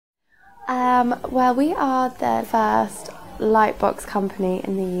Well, we are the first lightbox company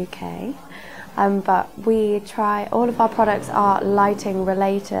in the UK, but all of our products are lighting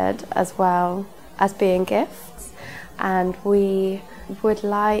related as well as being gifts, and we would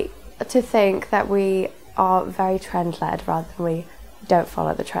like to think that we are very trend-led rather than we don't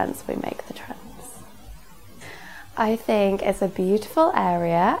follow the trends, we make the trends. I think it's a beautiful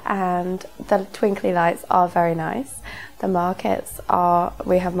area and the twinkly lights are very nice. We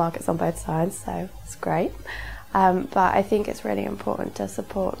have markets on both sides, so it's great. But I think it's really important to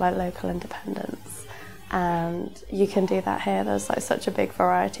support local independence, and you can do that here. There's such a big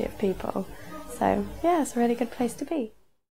variety of people. So yeah, it's a really good place to be.